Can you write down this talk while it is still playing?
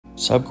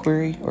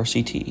Subquery or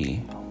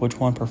CTE? Which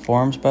one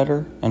performs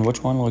better and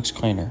which one looks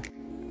cleaner?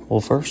 We'll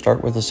first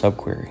start with a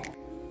subquery.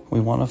 We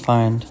want to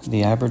find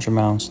the average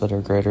amounts that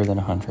are greater than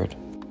 100.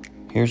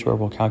 Here's where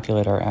we'll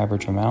calculate our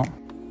average amount,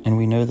 and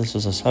we know this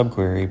is a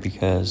subquery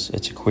because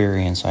it's a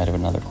query inside of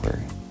another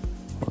query.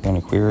 We're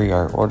going to query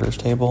our orders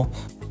table,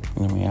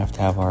 and then we have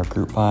to have our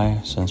group by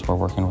since we're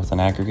working with an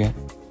aggregate.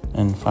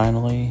 And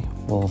finally,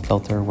 we'll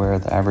filter where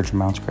the average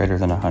amount's greater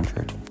than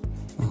 100.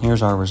 And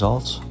here's our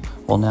results.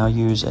 We'll now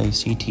use a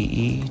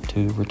CTE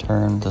to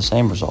return the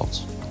same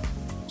results.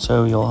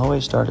 So you'll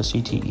always start a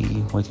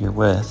CTE with your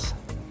width,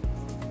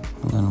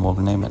 and then we'll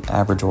name it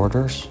average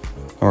orders.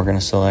 And we're going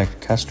to select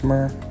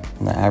customer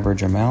and the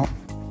average amount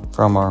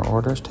from our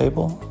orders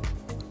table.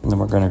 And then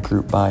we're going to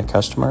group by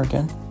customer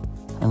again.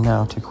 And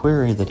now to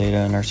query the data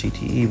in our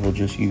CTE, we'll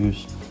just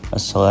use a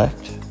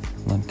select,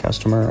 and then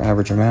customer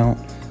average amount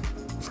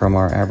from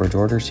our average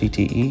order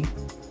CTE,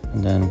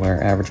 and then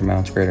where average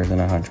amount's greater than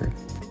 100.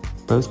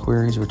 Both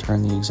queries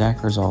return the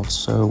exact results,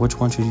 so which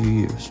one should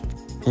you use?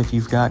 If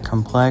you've got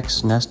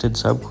complex nested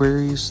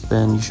subqueries,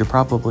 then you should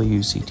probably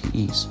use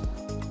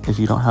CTEs. If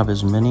you don't have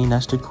as many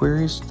nested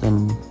queries,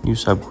 then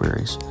use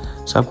subqueries.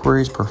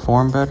 Subqueries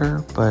perform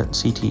better, but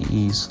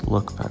CTEs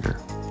look better.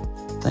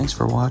 Thanks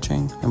for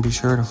watching, and be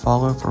sure to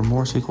follow for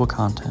more SQL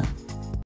content.